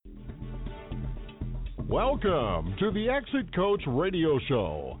Welcome to the Exit Coach Radio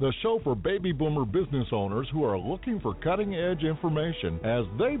Show, the show for baby boomer business owners who are looking for cutting-edge information as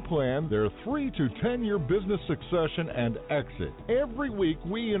they plan their 3 to 10-year business succession and exit. Every week,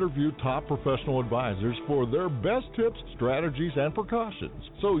 we interview top professional advisors for their best tips, strategies, and precautions,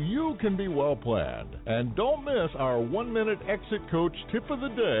 so you can be well-planned. And don't miss our 1-minute Exit Coach tip of the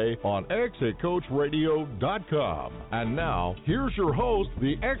day on ExitCoachRadio.com. And now, here's your host,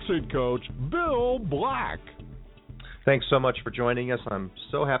 the Exit Coach, Bill Black. Thanks so much for joining us. I'm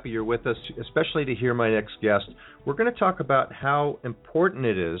so happy you're with us, especially to hear my next guest. We're going to talk about how important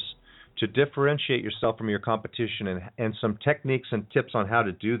it is to differentiate yourself from your competition and some techniques and tips on how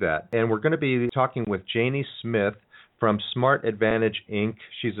to do that. And we're going to be talking with Janie Smith from Smart Advantage, Inc.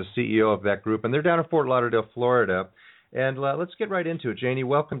 She's the CEO of that group, and they're down in Fort Lauderdale, Florida. And let's get right into it. Janie,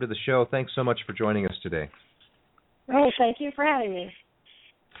 welcome to the show. Thanks so much for joining us today. Oh, thank you for having me.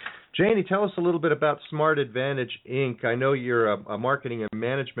 Janie, tell us a little bit about Smart Advantage, Inc. I know you're a marketing and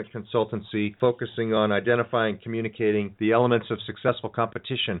management consultancy focusing on identifying, communicating the elements of successful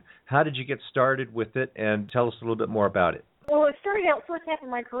competition. How did you get started with it, and tell us a little bit more about it? Well, it started out first half of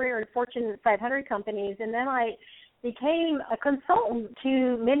my career in Fortune 500 companies, and then I became a consultant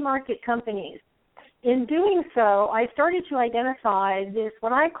to mid-market companies. In doing so, I started to identify this,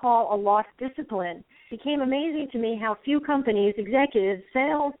 what I call a lost discipline. It became amazing to me how few companies, executives,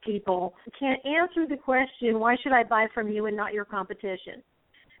 salespeople, can answer the question, why should I buy from you and not your competition?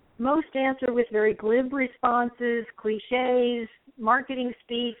 Most answer with very glib responses, cliches, marketing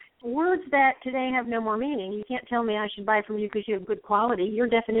speak, words that today have no more meaning. You can't tell me I should buy from you because you have good quality. Your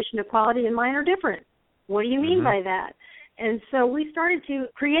definition of quality and mine are different. What do you mean by that? And so we started to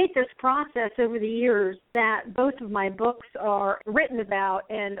create this process over the years that both of my books are written about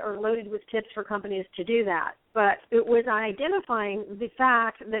and are loaded with tips for companies to do that. But it was identifying the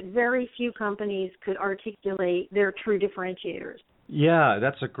fact that very few companies could articulate their true differentiators. Yeah,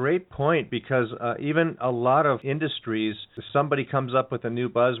 that's a great point because even a lot of industries, if somebody comes up with a new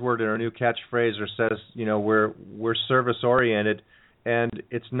buzzword or a new catchphrase or says, you know, we're service-oriented, and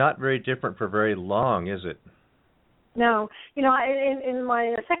it's not very different for very long, is it? No. You know, in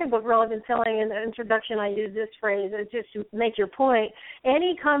my second book, Relevant Selling, in the introduction, I use this phrase just to make your point.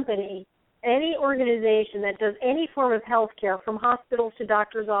 Any company, any organization that does any form of healthcare, from hospitals to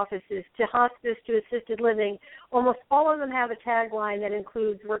doctors' offices to hospice to assisted living, almost all of them have a tagline that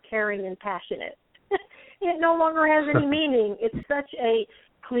includes, we're caring and passionate. It no longer has any meaning. It's such a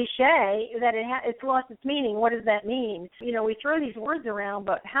cliche that it's lost its meaning. What does that mean? You know, we throw these words around,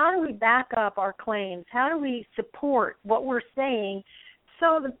 but how do we back up our claims? How do we support what we're saying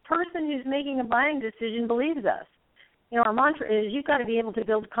so the person who's making a buying decision believes us? You know, our mantra is you've got to be able to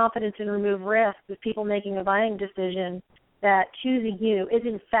build confidence and remove risk with people making a buying decision that choosing you is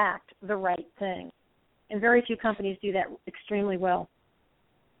in fact the right thing. And very few companies do that extremely well.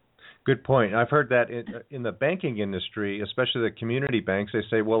 Good point. I've heard that in the banking industry, especially the community banks, they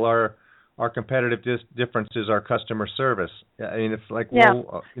say, well, our competitive difference is our customer service. I mean, it's like,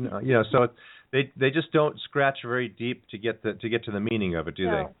 well, so they just don't scratch very deep to get to the meaning of it, do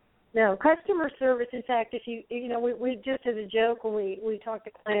they? No, customer service. In fact, if we just as a joke when we talk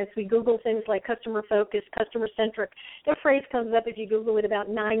to clients, we Google things like customer focused, customer centric. That phrase comes up if you Google it about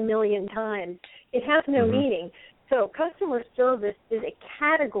 9 million times. It has no meaning. So customer service is a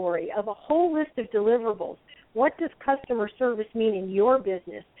category of a whole list of deliverables. What does customer service mean in your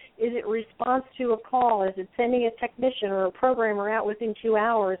business? Is it response to a call? Is it sending a technician or a programmer out within 2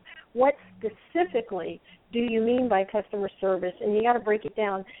 hours? What specifically do you mean by customer service? And you got to break it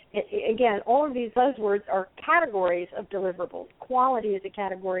down. Again, all of these buzzwords are categories of deliverables. Quality is a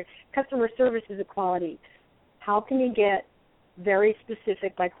category. Customer service is a quality. How can you get very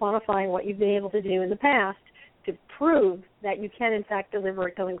specific by quantifying what you've been able to do in the past to prove that you can, in fact, deliver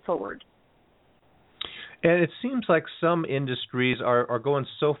it going forward? And it seems like some industries are going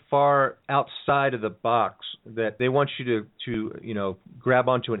so far outside of the box that they want you to grab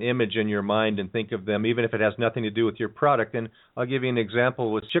onto an image in your mind and think of them, even if it has nothing to do with your product. And I'll give you an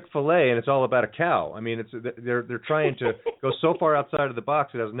example with Chick-fil-A, and it's all about a cow. I mean, they're trying to go so far outside of the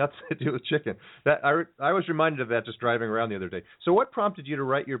box it has nothing to do with chicken. That I was reminded of that just driving around the other day. So what prompted you to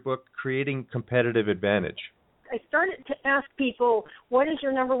write your book, Creating Competitive Advantage? I started to ask people, what is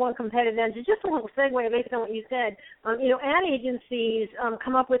your number one competitive advantage? Just a little segue based on what you said. Ad agencies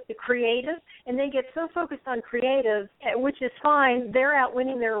come up with the creative, and they get so focused on creative, which is fine. They're out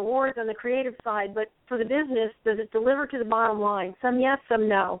winning their awards on the creative side, but for the business, does it deliver to the bottom line? Some yes, some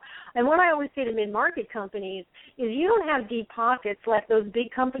no. And what I always say to mid-market companies is you don't have deep pockets like those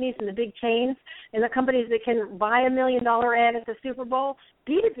big companies and the big chains and the companies that can buy $1 million ad at the Super Bowl.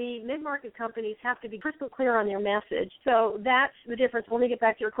 B2B, mid-market companies have to be crystal clear on their message. So that's the difference. Let me get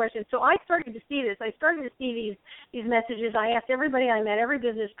back to your question. So I started to see this. I started to see these messages. I asked everybody I met, every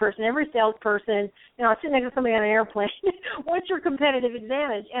business person, every salesperson, I was sitting next to somebody on an airplane, what's your competitive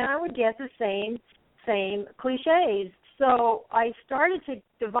advantage? And I would get the same cliches. So I started to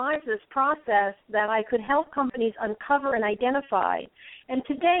devise this process that I could help companies uncover and identify. And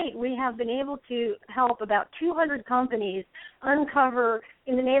to date, we have been able to help about 200 companies uncover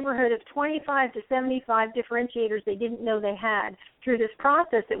in the neighborhood of 25 to 75 differentiators they didn't know they had through this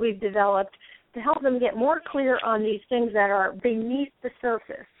process that we've developed to help them get more clear on these things that are beneath the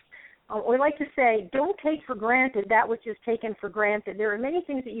surface. We like to say, don't take for granted that which is taken for granted. There are many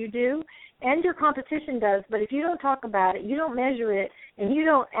things that you do and your competition does, but if you don't talk about it, you don't measure it, and you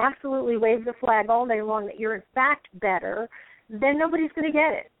don't absolutely wave the flag all day long that you're in fact better, then nobody's going to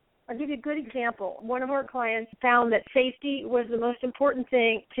get it. I'll give you a good example. One of our clients found that safety was the most important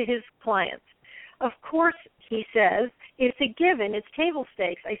thing to his clients. Of course, he says, it's a given, it's table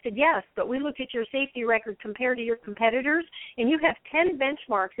stakes. I said, yes, but we looked at your safety record compared to your competitors, and you have 10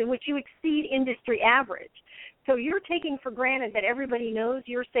 benchmarks in which you exceed industry average. So you're taking for granted that everybody knows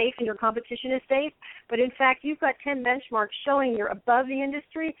you're safe and your competition is safe, but in fact, you've got 10 benchmarks showing you're above the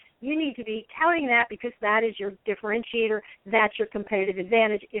industry. You need to be touting that because that is your differentiator, that's your competitive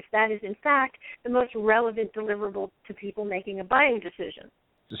advantage, if that is in fact the most relevant deliverable to people making a buying decision.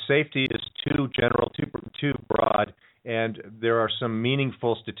 The safety is too general, too broad, and there are some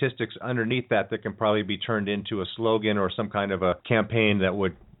meaningful statistics underneath that can probably be turned into a slogan or some kind of a campaign that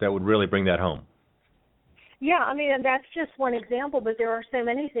would really bring that home. Yeah, I mean, and that's just one example, but there are so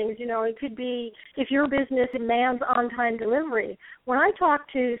many things. It could be if your business demands on-time delivery. When I talk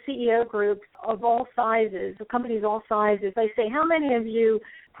to CEO groups of all sizes, companies of all sizes, I say, how many of you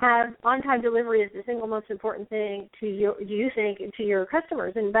have on-time delivery as the single most important thing to you think to your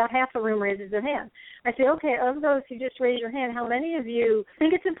customers? And about half the room raises their hand. I say, okay, of those who just raise your hand, how many of you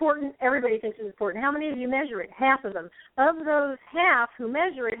think it's important? Everybody thinks it's important. How many of you measure it? Half of them. Of those half who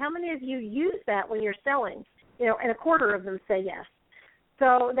measure it, how many of you use that when you're selling? And a quarter of them say yes.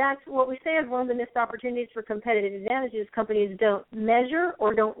 So that's what we say is one of the missed opportunities for competitive advantages. Companies don't measure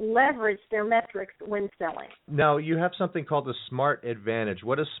or don't leverage their metrics when selling. Now, you have something called the Smart Advantage.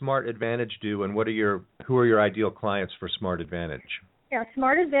 What does Smart Advantage do, and who are your ideal clients for Smart Advantage? Yeah,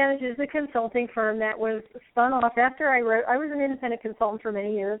 Smart Advantage is a consulting firm that was spun off after I was an independent consultant for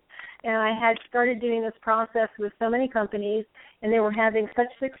many years, and I had started doing this process with so many companies, and they were having such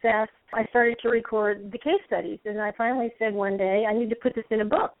success. I started to record the case studies, and I finally said one day, I need to put this in a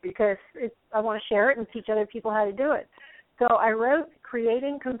book because I want to share it and teach other people how to do it. So I wrote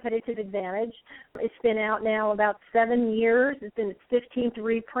Creating Competitive Advantage. It's been out now about 7 years. It's in its 15th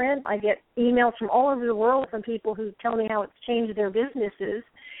reprint. I get emails from all over the world from people who tell me how it's changed their businesses.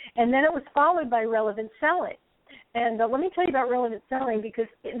 And then it was followed by Relevant Selling. And let me tell you about Relevant Selling because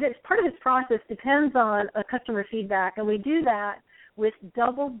part of this process depends on customer feedback, and we do that with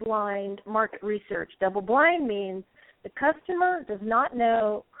double-blind market research. Double-blind means the customer does not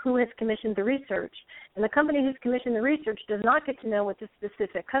know who has commissioned the research, and the company who's commissioned the research does not get to know what the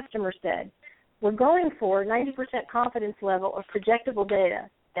specific customer said. We're going for 90% confidence level of projectable data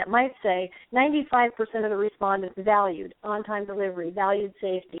that might say 95% of the respondents valued on-time delivery, valued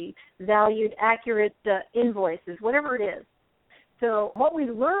safety, valued accurate invoices, whatever it is. So what we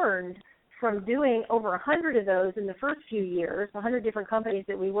learned from doing over 100 of those in the first few years, 100 different companies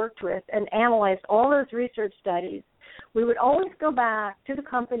that we worked with, and analyzed all those research studies, we would always go back to the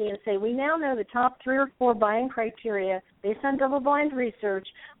company and say, we now know the top 3 or 4 buying criteria based on double-blind research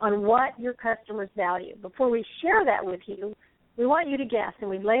on what your customers value. Before we share that with you, we want you to guess, and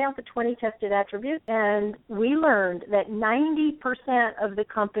we lay out the 20 tested attributes, and we learned that 90% of the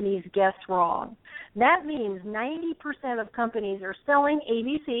companies guessed wrong. That means 90% of companies are selling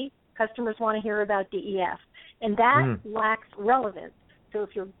ABC, customers want to hear about DEF, and that lacks relevance. So if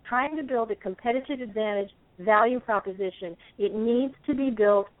you're trying to build a competitive advantage value proposition, it needs to be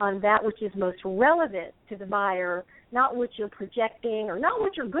built on that which is most relevant to the buyer, not what you're projecting or not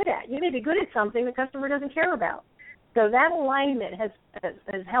what you're good at. You may be good at something the customer doesn't care about. So that alignment has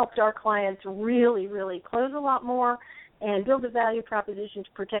helped our clients really, really close a lot more and build a value proposition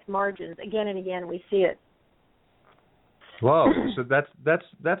to protect margins. Again and again, we see it. Whoa! So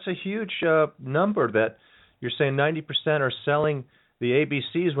that's a huge number that you're saying 90% are selling the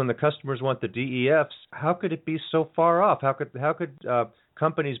ABCs when the customers want the DEFs. How could it be so far off? How could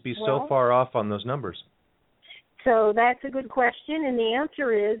companies be so far off on those numbers? So that's a good question, and the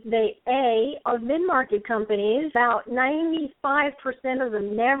answer is of mid-market companies, about 95% of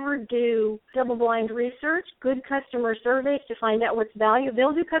them never do double-blind research, good customer surveys to find out what's valuable.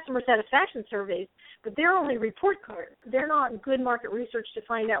 They'll do customer satisfaction surveys, but they're only report cards. They're not good market research to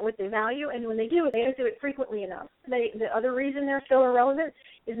find out what they value, and when they do it, they don't do it frequently enough. The other reason they're still irrelevant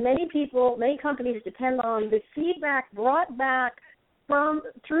is many companies depend on the feedback brought back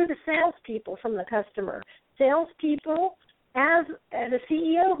through the salespeople from the customer. Salespeople, as a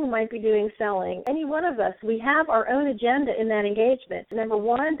CEO who might be doing selling, any one of us, we have our own agenda in that engagement. Number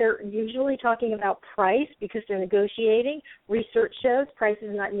one, they're usually talking about price because they're negotiating. Research shows price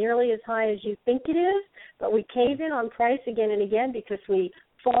is not nearly as high as you think it is, but we cave in on price again and again because we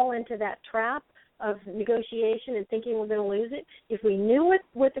fall into that trap of negotiation and thinking we're going to lose it. If we knew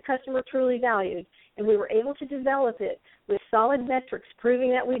what the customer truly valued and we were able to develop it with solid metrics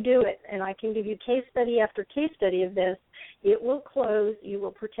proving that we do it, and I can give you case study after case study of this, it will close, you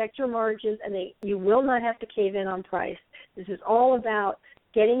will protect your margins, and you will not have to cave in on price. This is all about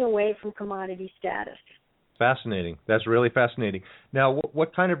getting away from commodity status. Fascinating. That's really fascinating. Now,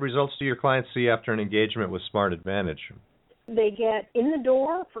 what kind of results do your clients see after an engagement with Smart Advantage? They get in the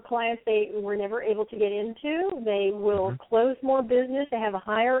door for clients they were never able to get into. They will close more business. They have a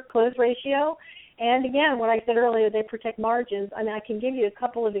higher close ratio. And again, what I said earlier, they protect margins. And I can give you a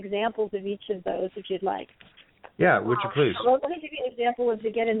couple of examples of each of those if you'd like. Yeah, would you please? Well, let me give you an example of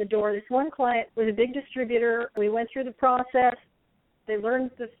to get in the door. This one client was a big distributor. We went through the process. They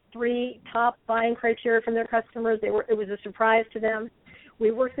learned the 3 top buying criteria from their customers. It was a surprise to them.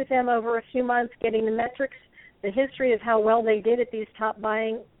 We worked with them over a few months getting the metrics, the history of how well they did at these top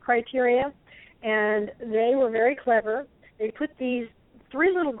buying criteria, and they were very clever. They put these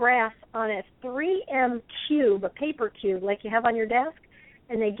 3 little graphs on a 3M cube, a paper cube like you have on your desk,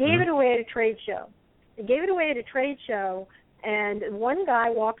 and they gave it away at a trade show. And one guy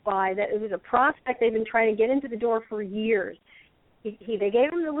walked by that it was a prospect they've been trying to get into the door for years. They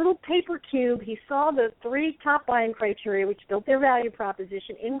gave him the little paper cube. He saw the 3 top buying criteria, which built their value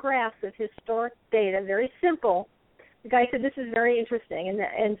proposition in graphs of historic data, very simple. The guy said, this is very interesting.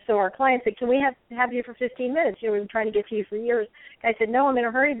 And so our client said, can we have you for 15 minutes? We've been trying to get to you for years. The guy said, no, I'm in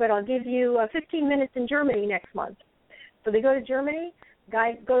a hurry, but I'll give you 15 minutes in Germany next month. So they go to Germany. The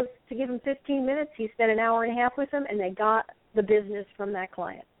guy goes to give him 15 minutes. He spent an hour and a half with them, and they got the business from that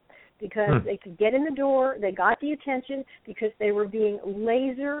client. Because they could get in the door, they got the attention because they were being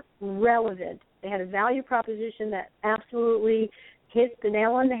laser relevant. They had a value proposition that absolutely hit the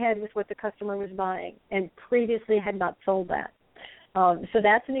nail on the head with what the customer was buying and previously had not sold that. So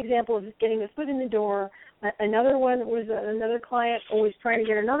that's an example of getting the foot in the door. Another one was another client was trying to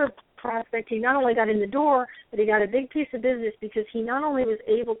get another prospect. He not only got in the door, but he got a big piece of business because he not only was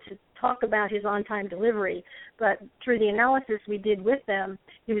able to talk about his on-time delivery, but through the analysis we did with them,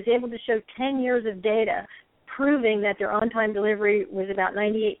 he was able to show 10 years of data proving that their on-time delivery was about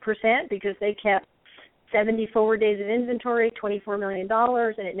 98% because they kept 70 forward days of inventory, $24 million,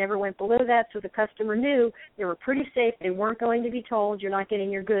 and it never went below that, so the customer knew they were pretty safe. They weren't going to be told, you're not getting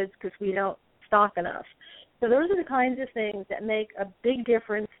your goods because we don't stock enough. So those are the kinds of things that make a big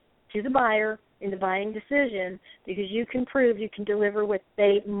difference to the buyer in the buying decision because you can prove you can deliver what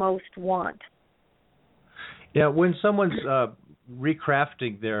they most want. Yeah, when someone's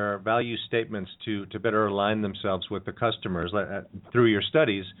recrafting their value statements to better align themselves with the customers through your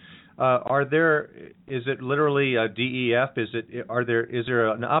studies, is it literally a DEF? Is there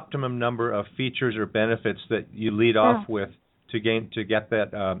an optimum number of features or benefits that you lead off with to get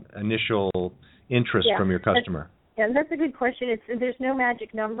that initial interest from your customer? That's a good question. There's no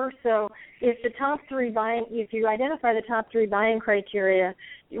magic number. So if you identify the top 3 buying criteria,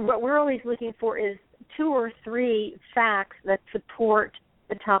 what we're always looking for is 2 or 3 facts that support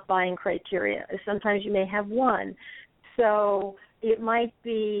the top buying criteria. Sometimes you may have 1. So it might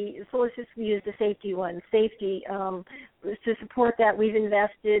be, so let's just use the safety one. Safety, to support that, we've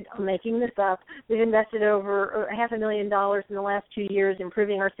invested, I'm making this up, we've invested over $500,000 in the last 2 years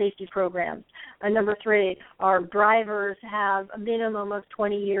improving our safety programs. Number 3, our drivers have a minimum of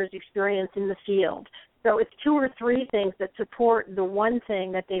 20 years experience in the field. So it's 2 or 3 things that support the one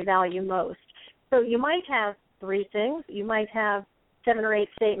thing that they value most. So you might have 3 things. You might have 7 or 8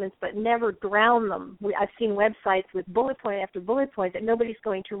 statements, but never drown them. I've seen websites with bullet point after bullet point that nobody's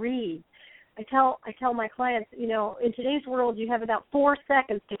going to read. I tell my clients, in today's world, you have about 4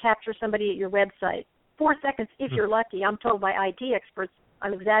 seconds to capture somebody at your website. 4 seconds if you're lucky. I'm told by IT experts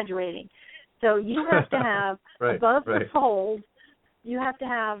I'm exaggerating. So you have to have above the fold, you have to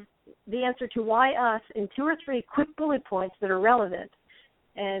have the answer to why us in 2 or 3 quick bullet points that are relevant.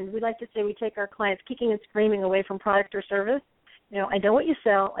 And we like to say we take our clients kicking and screaming away from product or service. I know what you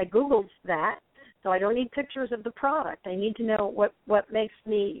sell. I Googled that, so I don't need pictures of the product. I need to know what makes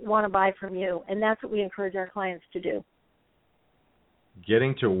me want to buy from you, and that's what we encourage our clients to do.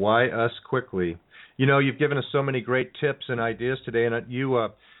 Getting to why us quickly. You've given us so many great tips and ideas today, and you,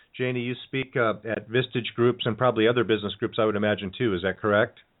 Janie, you speak at Vistage groups and probably other business groups, I would imagine, too. Is that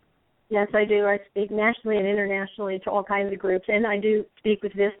correct? Yes, I do. I speak nationally and internationally to all kinds of groups, and I do speak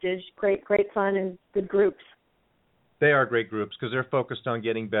with Vistage. Great fun and good groups. They are great groups because they're focused on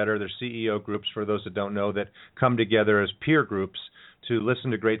getting better. They're CEO groups, for those that don't know, that come together as peer groups to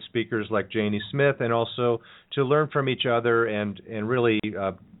listen to great speakers like Janie Smith and also to learn from each other and really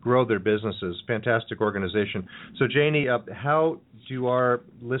grow their businesses. Fantastic organization. So, Janie, how do our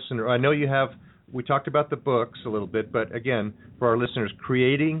listener, I know you have, we talked about the books a little bit, but again, for our listeners,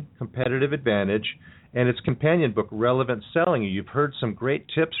 Creating Competitive Advantage and its companion book, Relevant Selling. You've heard some great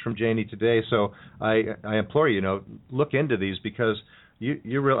tips from Janie today, so I implore you, look into these because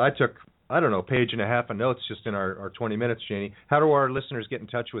I took, a page and a half of notes just in our 20 minutes, Janie. How do our listeners get in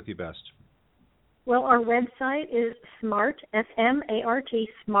touch with you best? Well, our website is SMART, S-M-A-R-T,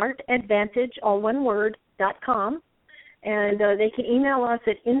 SmartAdvantage, all one word, .com. And they can email us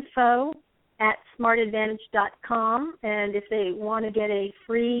at info@smartadvantage.com, and if they want to get a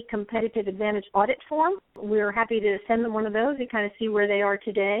free competitive advantage audit form, we're happy to send them one of those and kind of see where they are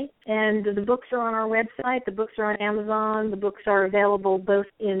today. And the books are on our website. The books are on Amazon. The books are available both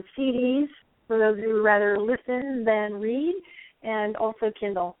in CDs for those who would rather listen than read, and also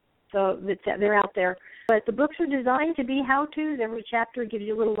Kindle. So they're out there. But the books are designed to be how-tos. Every chapter gives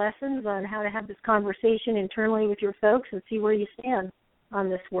you little lessons on how to have this conversation internally with your folks and see where you stand on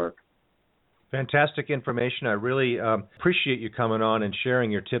this work. Fantastic information. I really appreciate you coming on and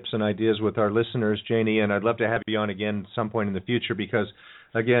sharing your tips and ideas with our listeners, Janie, and I'd love to have you on again at some point in the future because,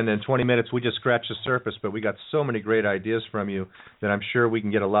 again, in 20 minutes we just scratched the surface, but we got so many great ideas from you that I'm sure we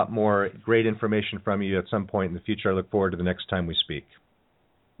can get a lot more great information from you at some point in the future. I look forward to the next time we speak.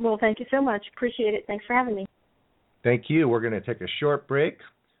 Well, thank you so much. Appreciate it. Thanks for having me. Thank you. We're going to take a short break.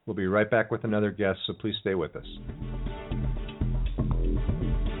 We'll be right back with another guest, so please stay with us.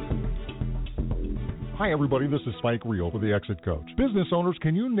 Hi, everybody. This is Spike Reel with the Exit Coach. Business owners,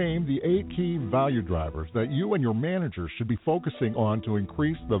 can you name the 8 key value drivers that you and your managers should be focusing on to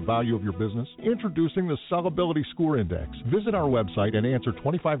increase the value of your business? Introducing the Sellability Score Index. Visit our website and answer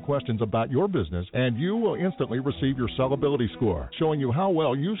 25 questions about your business, and you will instantly receive your sellability score, showing you how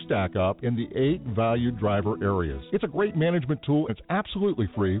well you stack up in the 8 value driver areas. It's a great management tool. It's absolutely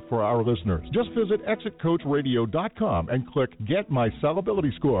free for our listeners. Just visit exitcoachradio.com and click Get My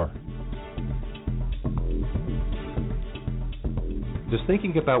Sellability Score. Does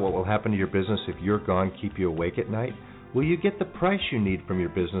thinking about what will happen to your business if you're gone keep you awake at night? Will you get the price you need from your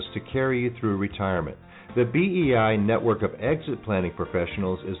business to carry you through retirement? The BEI Network of Exit Planning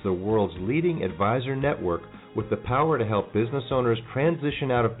Professionals is the world's leading advisor network with the power to help business owners transition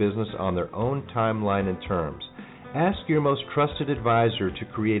out of business on their own timeline and terms. Ask your most trusted advisor to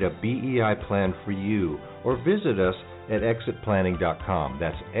create a BEI plan for you or visit us at exitplanning.com.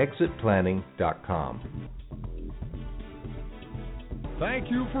 That's exitplanning.com.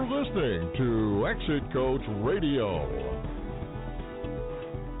 Thank you for listening to Exit Coach Radio.